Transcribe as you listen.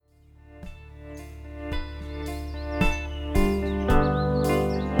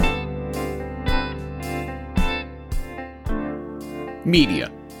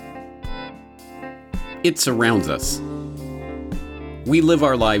Media. It surrounds us. We live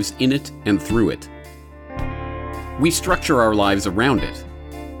our lives in it and through it. We structure our lives around it.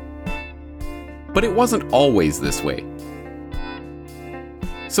 But it wasn't always this way.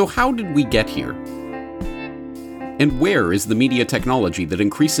 So how did we get here? And where is the media technology that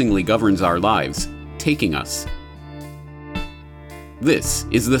increasingly governs our lives taking us? This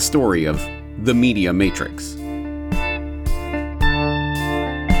is the story of the Media Matrix.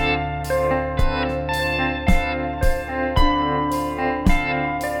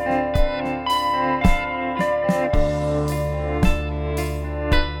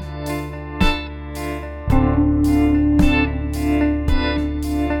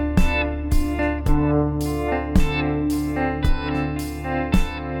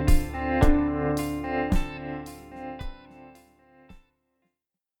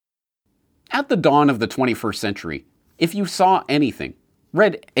 At the dawn of the 21st century, if you saw anything,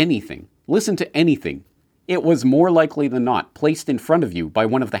 read anything, listened to anything, it was more likely than not placed in front of you by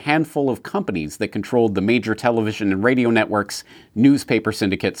one of the handful of companies that controlled the major television and radio networks, newspaper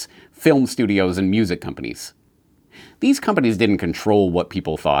syndicates, film studios, and music companies. These companies didn't control what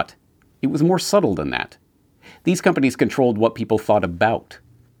people thought. It was more subtle than that. These companies controlled what people thought about.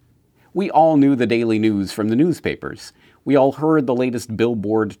 We all knew the daily news from the newspapers. We all heard the latest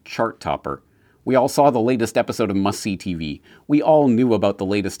Billboard chart topper. We all saw the latest episode of Must-See TV. We all knew about the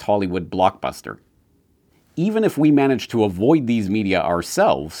latest Hollywood blockbuster. Even if we managed to avoid these media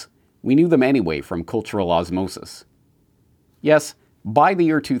ourselves, we knew them anyway from cultural osmosis. Yes, by the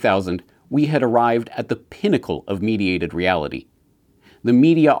year 2000, we had arrived at the pinnacle of mediated reality. The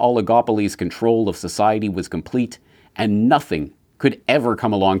media oligopoly's control of society was complete, and nothing could ever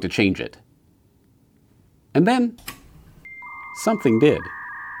come along to change it. And then, something did.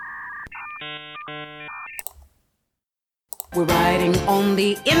 We're riding on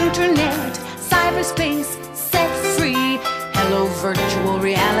the internet, cyberspace, set free. Hello, virtual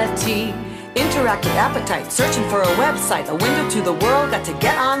reality. Interactive appetite, searching for a website, a window to the world, got to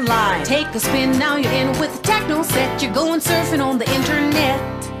get online. Take a spin, now you're in with the techno set. You're going surfing on the internet.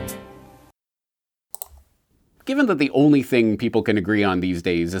 Given that the only thing people can agree on these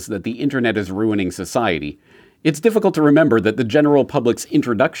days is that the internet is ruining society, it's difficult to remember that the general public's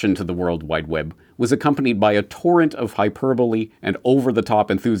introduction to the World Wide Web was accompanied by a torrent of hyperbole and over-the-top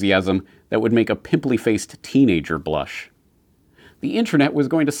enthusiasm that would make a pimply-faced teenager blush. The internet was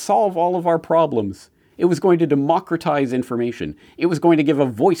going to solve all of our problems. It was going to democratize information. It was going to give a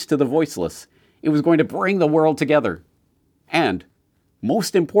voice to the voiceless. It was going to bring the world together. And,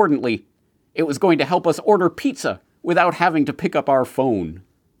 most importantly, it was going to help us order pizza without having to pick up our phone.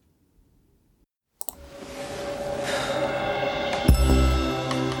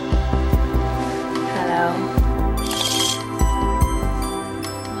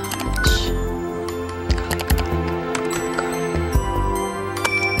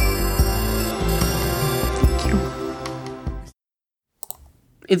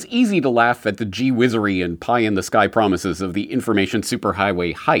 It's easy to laugh at the gee-whizzery and pie-in-the-sky promises of the information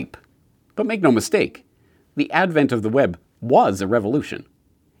superhighway hype. But make no mistake, the advent of the web was a revolution.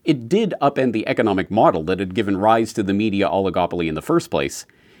 It did upend the economic model that had given rise to the media oligopoly in the first place,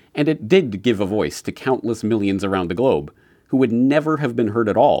 and it did give a voice to countless millions around the globe who would never have been heard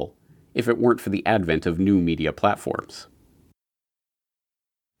at all if it weren't for the advent of new media platforms.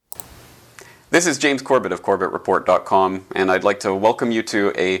 This is James Corbett of CorbettReport.com, and I'd like to welcome you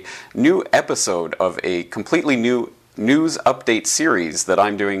to a new episode of a completely new news update series that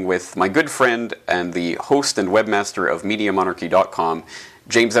I'm doing with my good friend and the host and webmaster of MediaMonarchy.com,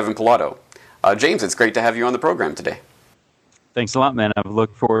 James Evan Pilato. James, it's great to have you on the program today. Thanks a lot, man. I've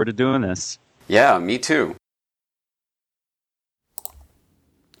looked forward to doing this. Yeah, me too.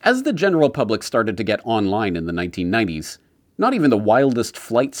 As the general public started to get online in the 1990s, not even the wildest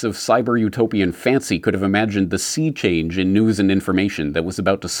flights of cyber-utopian fancy could have imagined the sea change in news and information that was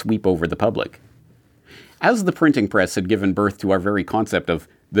about to sweep over the public. As the printing press had given birth to our very concept of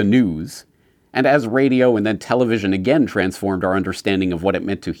the news, and as radio and then television again transformed our understanding of what it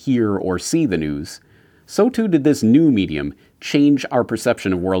meant to hear or see the news, so too did this new medium change our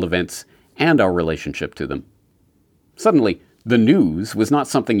perception of world events and our relationship to them. Suddenly, the news was not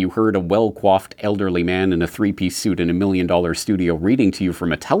something you heard a well-coiffed elderly man in a three-piece suit in $1 million studio reading to you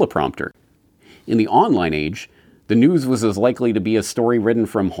from a teleprompter. In the online age, the news was as likely to be a story written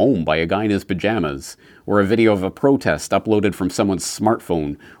from home by a guy in his pajamas, or a video of a protest uploaded from someone's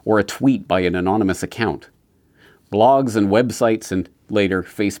smartphone, or a tweet by an anonymous account. Blogs and websites and, later,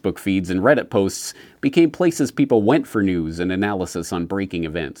 Facebook feeds and Reddit posts became places people went for news and analysis on breaking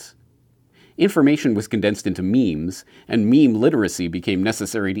events. Information was condensed into memes, and meme literacy became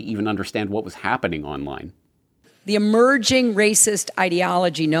necessary to even understand what was happening online. The emerging racist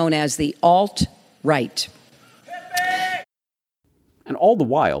ideology known as the alt-right. And all the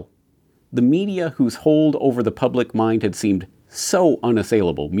while, the media whose hold over the public mind had seemed so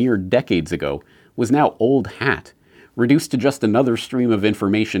unassailable mere decades ago was now old hat, reduced to just another stream of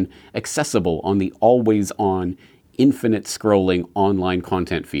information accessible on the always-on, infinite scrolling online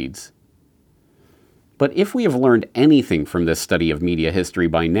content feeds. But if we have learned anything from this study of media history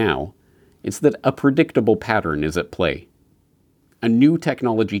by now, it's that a predictable pattern is at play. A new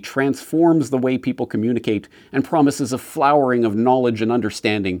technology transforms the way people communicate and promises a flowering of knowledge and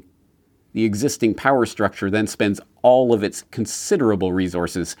understanding. The existing power structure then spends all of its considerable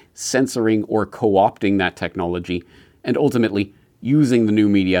resources censoring or co-opting that technology, and ultimately using the new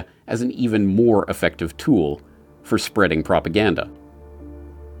media as an even more effective tool for spreading propaganda.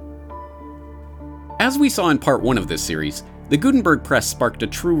 As we saw in part 1 of this series, the Gutenberg Press sparked a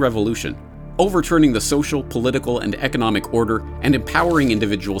true revolution, overturning the social, political, and economic order and empowering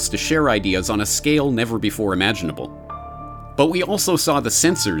individuals to share ideas on a scale never before imaginable. But we also saw the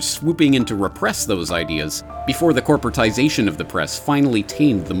censors swooping in to repress those ideas before the corporatization of the press finally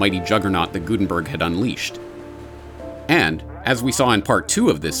tamed the mighty juggernaut that Gutenberg had unleashed. And, as we saw in part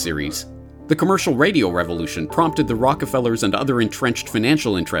 2 of this series, the commercial radio revolution prompted the Rockefellers and other entrenched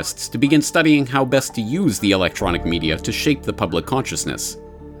financial interests to begin studying how best to use the electronic media to shape the public consciousness.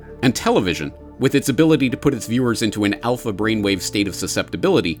 And television, with its ability to put its viewers into an alpha brainwave state of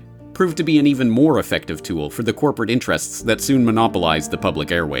susceptibility, proved to be an even more effective tool for the corporate interests that soon monopolized the public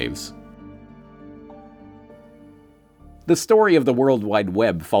airwaves. The story of the World Wide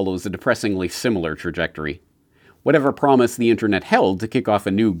Web follows a depressingly similar trajectory. Whatever promise the internet held to kick off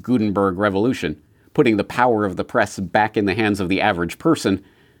a new Gutenberg revolution, putting the power of the press back in the hands of the average person,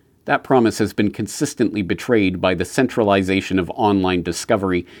 that promise has been consistently betrayed by the centralization of online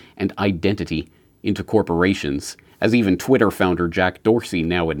discovery and identity into corporations, as even Twitter founder Jack Dorsey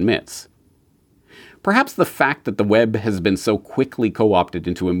now admits. Perhaps the fact that the web has been so quickly co-opted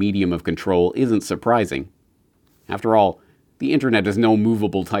into a medium of control isn't surprising. After all, the internet is no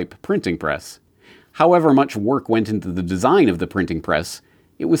movable type printing press. However much work went into the design of the printing press,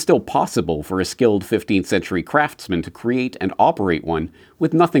 it was still possible for a skilled 15th century craftsman to create and operate one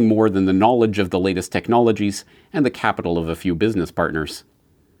with nothing more than the knowledge of the latest technologies and the capital of a few business partners.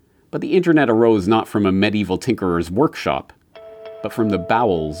 But the internet arose not from a medieval tinkerer's workshop, but from the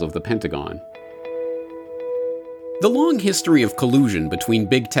bowels of the Pentagon. The long history of collusion between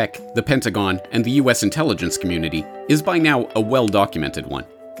big tech, the Pentagon, and the US intelligence community is by now a well-documented one.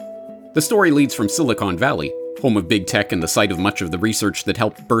 The story leads from Silicon Valley, home of big tech and the site of much of the research that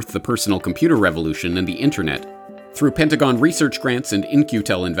helped birth the personal computer revolution and the internet, through Pentagon research grants and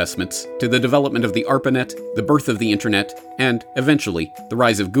In-Q-Tel investments, to the development of the ARPANET, the birth of the internet, and, eventually, the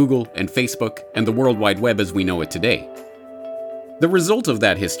rise of Google and Facebook and the World Wide Web as we know it today. The result of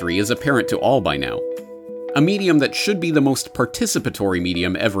that history is apparent to all by now. A medium that should be the most participatory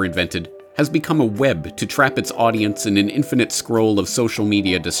medium ever invented has become a web to trap its audience in an infinite scroll of social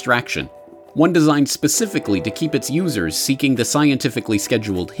media distraction, one designed specifically to keep its users seeking the scientifically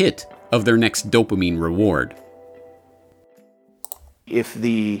scheduled hit of their next dopamine reward. If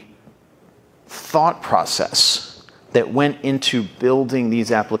the thought process that went into building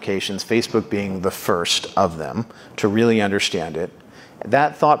these applications, Facebook being the first of them to really understand it,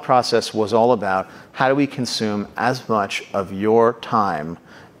 that thought process was all about how do we consume as much of your time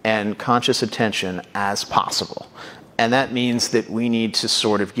and conscious attention as possible. And that means that we need to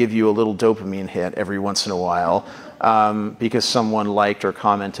sort of give you a little dopamine hit every once in a while because someone liked or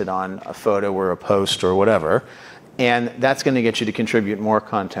commented on a photo or a post or whatever. And that's going to get you to contribute more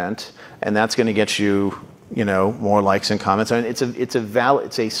content, and that's going to get you, more likes and comments. I mean, it's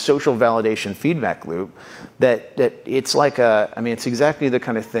a social validation feedback loop that it's like it's exactly the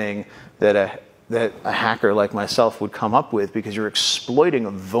kind of thing that a hacker like myself would come up with, because you're exploiting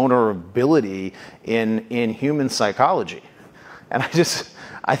a vulnerability in human psychology. And I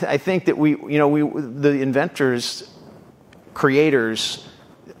think that the inventors, creators,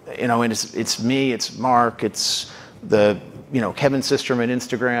 and it's me, it's Mark, it's the Kevin Systrom at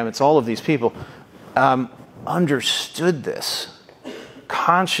Instagram, it's all of these people, understood this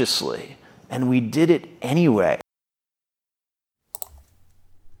consciously, and we did it anyway.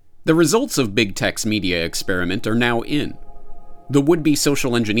 The results of big tech's media experiment are now in. The would-be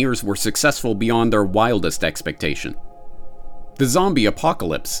social engineers were successful beyond their wildest expectation. The zombie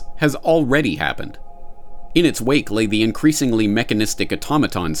apocalypse has already happened. In its wake lay the increasingly mechanistic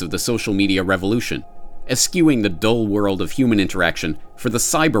automatons of the social media revolution, eschewing the dull world of human interaction for the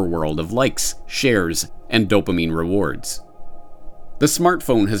cyber world of likes, shares, and dopamine rewards. The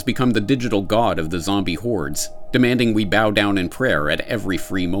smartphone has become the digital god of the zombie hordes, demanding we bow down in prayer at every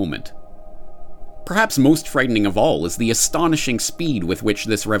free moment. Perhaps most frightening of all is the astonishing speed with which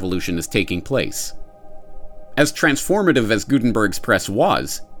this revolution is taking place. As transformative as Gutenberg's press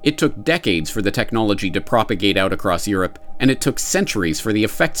was, it took decades for the technology to propagate out across Europe, and it took centuries for the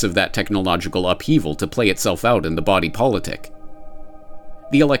effects of that technological upheaval to play itself out in the body politic.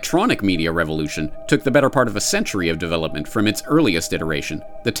 The electronic media revolution took the better part of a century of development from its earliest iteration,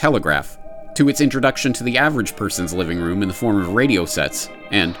 the telegraph, to its introduction to the average person's living room in the form of radio sets,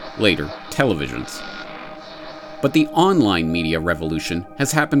 and, later, televisions. But the online media revolution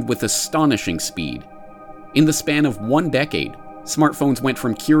has happened with astonishing speed. In the span of 1 decade, smartphones went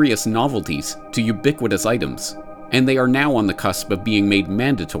from curious novelties to ubiquitous items, and they are now on the cusp of being made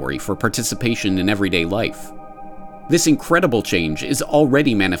mandatory for participation in everyday life. This incredible change is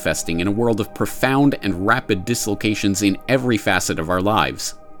already manifesting in a world of profound and rapid dislocations in every facet of our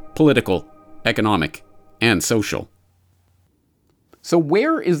lives: political, economic, and social. So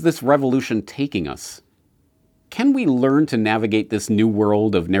where is this revolution taking us? Can we learn to navigate this new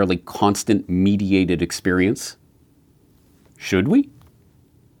world of nearly constant mediated experience? Should we?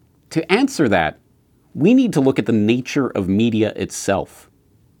 To answer that, we need to look at the nature of media itself.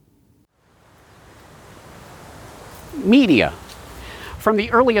 Media, from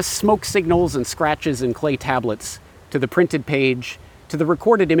the earliest smoke signals and scratches in clay tablets, to the printed page, to the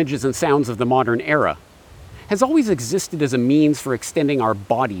recorded images and sounds of the modern era, has always existed as a means for extending our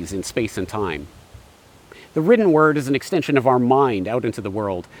bodies in space and time. The written word is an extension of our mind out into the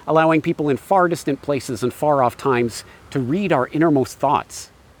world, allowing people in far distant places and far off times to read our innermost thoughts.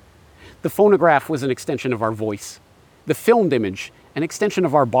 The phonograph was an extension of our voice. The filmed image, an extension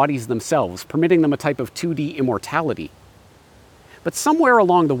of our bodies themselves, permitting them a type of 2D immortality. But somewhere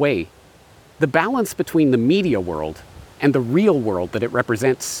along the way, the balance between the media world and the real world that it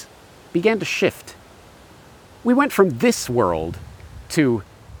represents began to shift. We went from this world to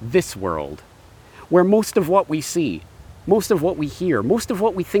this world, where most of what we see, most of what we hear, most of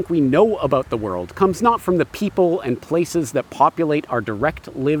what we think we know about the world comes not from the people and places that populate our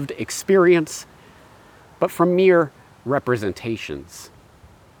direct lived experience, but from mere representations.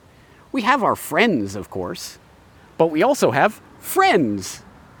 We have our friends, of course, but we also have friends.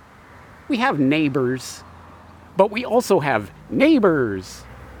 We have neighbors, but we also have neighbors.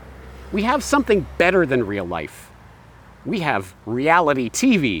 We have something better than real life. We have reality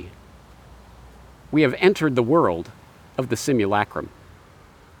TV. We have entered the world of the simulacrum.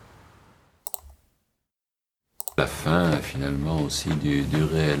 La fin, finalement, aussi du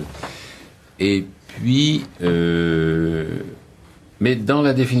réel. Et puis, mais dans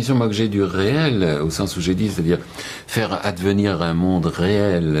la définition moi, que j'ai du réel, au sens où j'ai dit, c'est-à-dire faire advenir un monde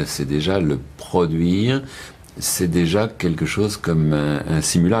réel, c'est déjà le produire, c'est déjà quelque chose comme un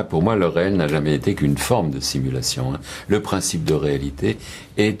simulacre. Pour moi, le réel n'a jamais été qu'une forme de simulation. Le principe de réalité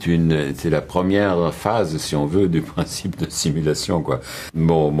c'est la première phase, si on veut, du principe de simulation, quoi.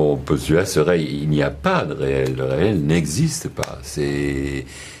 Mon postulat serait, il n'y a pas de réel. Le réel n'existe pas.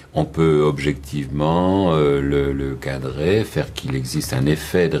 On peut objectivement le cadrer, faire qu'il existe un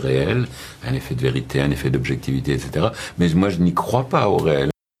effet de réel, un effet de vérité, un effet d'objectivité, etc. Mais moi, je n'y crois pas au réel.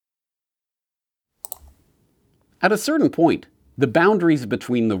 At a certain point, the boundaries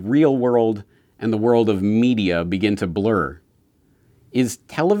between the real world and the world of media begin to blur. Is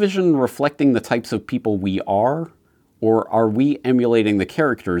television reflecting the types of people we are, or are we emulating the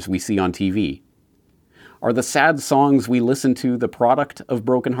characters we see on TV? Are the sad songs we listen to the product of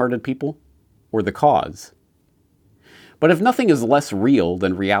broken-hearted people, or the cause? But if nothing is less real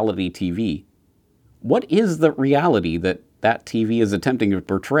than reality TV, what is the reality that TV is attempting to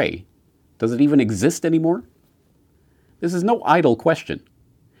portray? Does it even exist anymore? This is no idle question.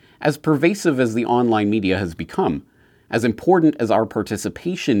 As pervasive as the online media has become, as important as our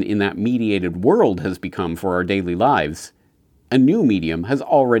participation in that mediated world has become for our daily lives, a new medium has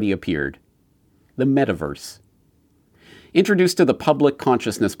already appeared: the Metaverse. Introduced to the public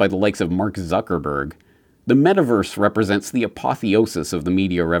consciousness by the likes of Mark Zuckerberg, the Metaverse represents the apotheosis of the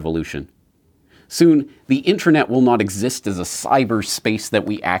media revolution. Soon, the internet will not exist as a cyberspace that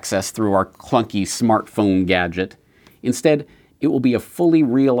we access through our clunky smartphone gadget. Instead, it will be a fully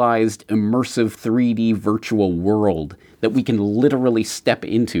realized, immersive 3D virtual world that we can literally step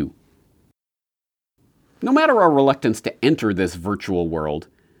into. No matter our reluctance to enter this virtual world,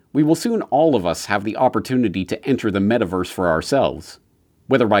 we will soon all of us have the opportunity to enter the metaverse for ourselves,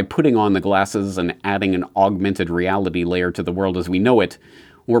 whether by putting on the glasses and adding an augmented reality layer to the world as we know it,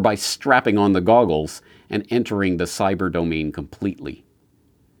 or by strapping on the goggles and entering the cyber domain completely.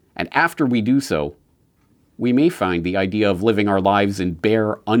 And after we do so, we may find the idea of living our lives in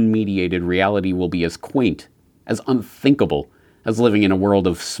bare, unmediated reality will be as quaint, as unthinkable, as living in a world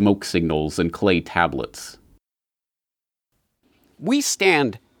of smoke signals and clay tablets. We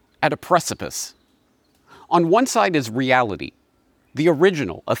stand at a precipice. On one side is reality, the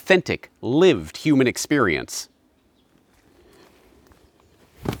original, authentic, lived human experience.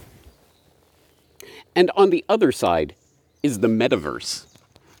 And on the other side is the metaverse,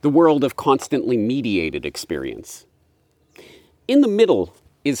 the world of constantly mediated experience. In the middle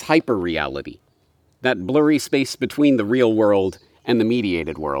is hyperreality, that blurry space between the real world and the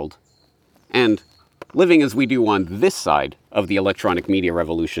mediated world. And living as we do on this side of the electronic media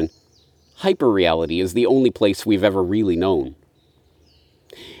revolution, hyperreality is the only place we've ever really known.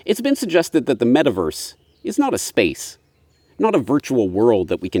 It's been suggested that the metaverse is not a space, not a virtual world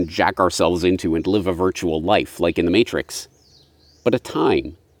that we can jack ourselves into and live a virtual life like in the Matrix, but a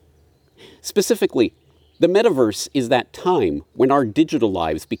time. Specifically, the metaverse is that time when our digital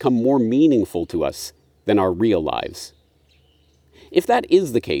lives become more meaningful to us than our real lives. If that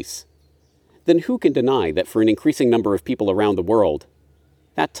is the case, then who can deny that for an increasing number of people around the world,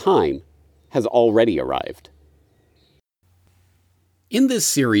 that time has already arrived? In this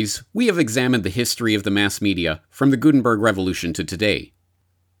series, we have examined the history of the mass media from the Gutenberg Revolution to today.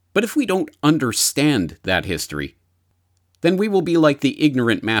 But if we don't understand that history, then we will be like the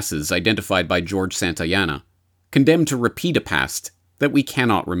ignorant masses identified by George Santayana, condemned to repeat a past that we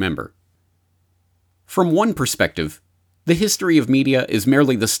cannot remember. From one perspective, the history of media is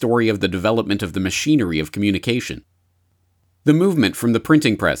merely the story of the development of the machinery of communication. The movement from the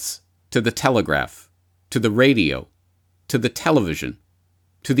printing press, to the telegraph, to the radio, to the television,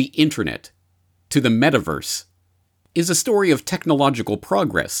 to the internet, to the metaverse, is a story of technological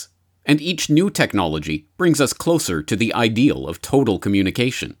progress, and each new technology brings us closer to the ideal of total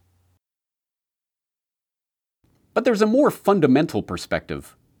communication. But there's a more fundamental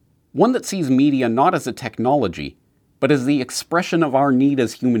perspective, one that sees media not as a technology, but as the expression of our need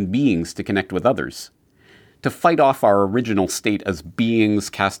as human beings to connect with others, to fight off our original state as beings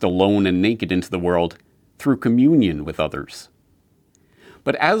cast alone and naked into the world through communion with others.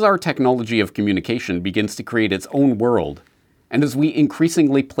 But as our technology of communication begins to create its own world, and as we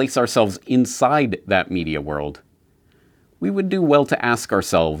increasingly place ourselves inside that media world, we would do well to ask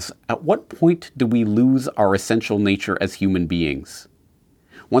ourselves, at what point do we lose our essential nature as human beings?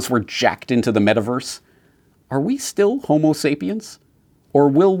 Once we're jacked into the metaverse, are we still Homo sapiens? Or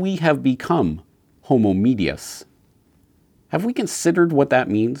will we have become Homo medius? Have we considered what that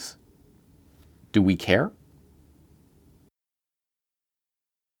means? Do we care?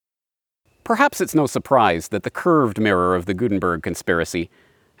 Perhaps it's no surprise that the curved mirror of the Gutenberg conspiracy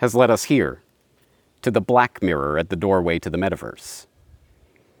has led us here, to the black mirror at the doorway to the metaverse.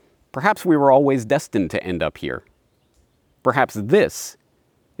 Perhaps we were always destined to end up here. Perhaps this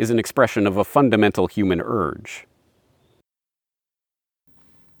is an expression of a fundamental human urge.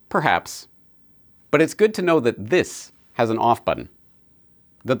 Perhaps. But it's good to know that this has an off button.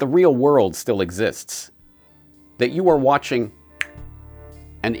 That the real world still exists. That you are watching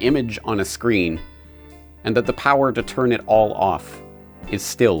an image on a screen, and that the power to turn it all off is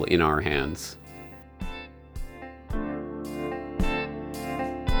still in our hands.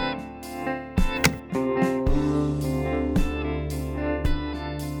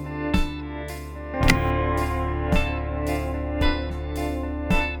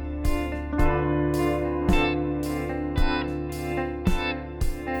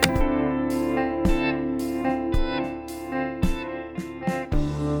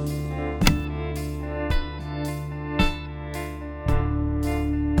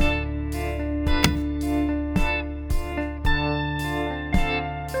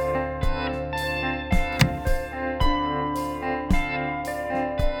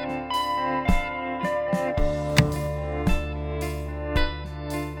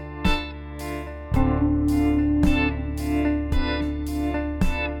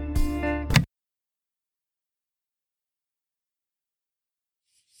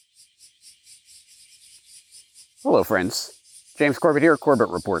 Hello, friends. James Corbett here,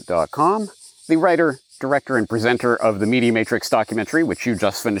 CorbettReport.com, the writer, director, and presenter of the Media Matrix documentary, which you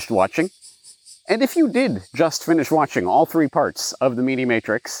just finished watching. And if you did just finish watching all 3 parts of the Media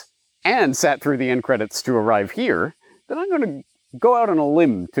Matrix and sat through the end credits to arrive here, then I'm going to go out on a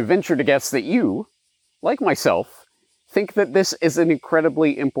limb to venture to guess that you, like myself, think that this is an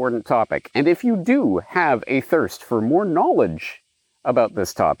incredibly important topic. And if you do have a thirst for more knowledge about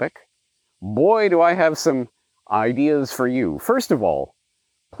this topic, boy, do I have some ideas for you. First of all,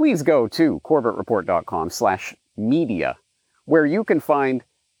 please go to corbettreport.com/media, where you can find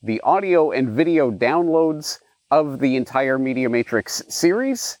the audio and video downloads of the entire Media Matrix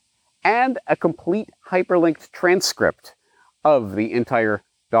series and a complete hyperlinked transcript of the entire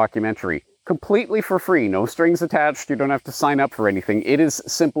documentary. Completely for free, no strings attached, you don't have to sign up for anything. It is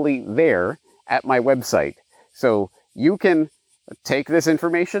simply there at my website. So you can take this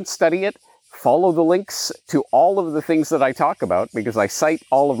information, study it, follow the links to all of the things that I talk about, because I cite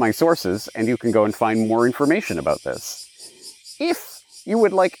all of my sources, and you can go and find more information about this. If you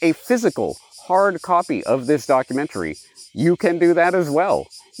would like a physical, hard copy of this documentary, you can do that as well.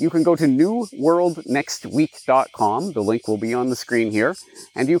 You can go to newworldnextweek.com, the link will be on the screen here,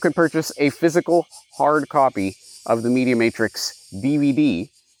 and you can purchase a physical, hard copy of the Media Matrix DVD,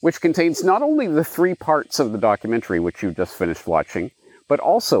 which contains not only the 3 parts of the documentary, which you just finished watching, but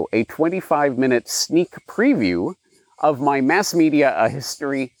also a 25-minute sneak preview of my Mass Media A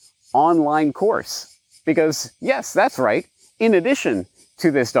History online course. Because, yes, that's right, in addition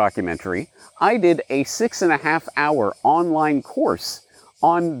to this documentary, I did a 6.5-hour online course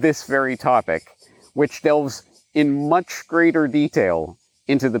on this very topic, which delves in much greater detail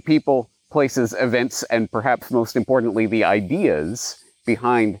into the people, places, events, and perhaps most importantly, the ideas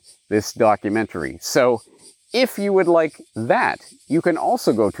behind this documentary. So if you would like that, you can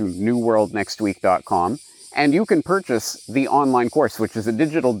also go to newworldnextweek.com and you can purchase the online course, which is a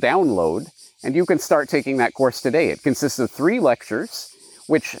digital download, and you can start taking that course today. It consists of 3 lectures,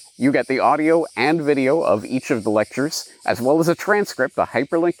 which you get the audio and video of each of the lectures, as well as a transcript, a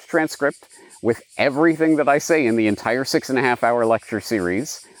hyperlinked transcript with everything that I say in the entire 6.5-hour lecture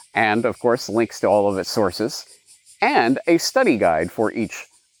series, and of course links to all of its sources, and a study guide for each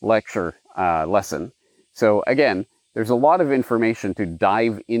lecture lesson. So again, there's a lot of information to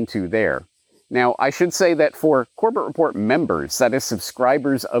dive into there. Now, I should say that for Corbett Report members, that is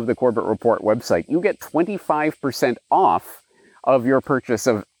subscribers of the Corbett Report website, you get 25% off of your purchase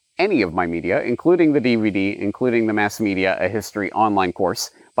of any of my media, including the DVD, including the Mass Media A History online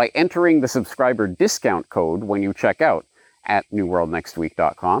course, by entering the subscriber discount code when you check out at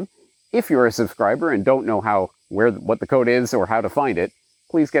newworldnextweek.com. If you're a subscriber and don't know what the code is or how to find it,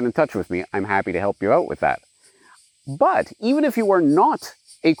 please get in touch with me. I'm happy to help you out with that. But even if you are not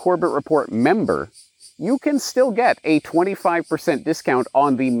a Corbett Report member, you can still get a 25% discount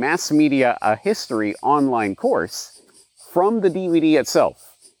on the Mass Media A History online course from the DVD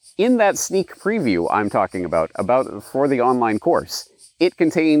itself. In that sneak preview I'm talking about for the online course, it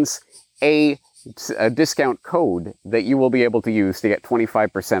contains a discount code that you will be able to use to get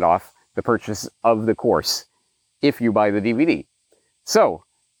 25% off the purchase of the course if you buy the DVD. So,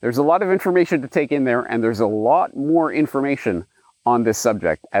 there's a lot of information to take in there, and there's a lot more information on this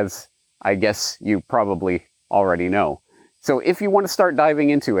subject, as I guess you probably already know. So if you want to start diving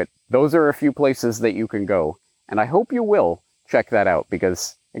into it, those are a few places that you can go, and I hope you will check that out,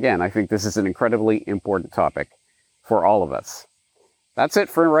 because, again, I think this is an incredibly important topic for all of us. That's it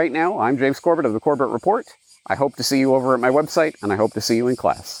for right now. I'm James Corbett of the Corbett Report. I hope to see you over at my website, and I hope to see you in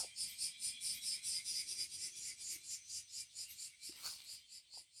class.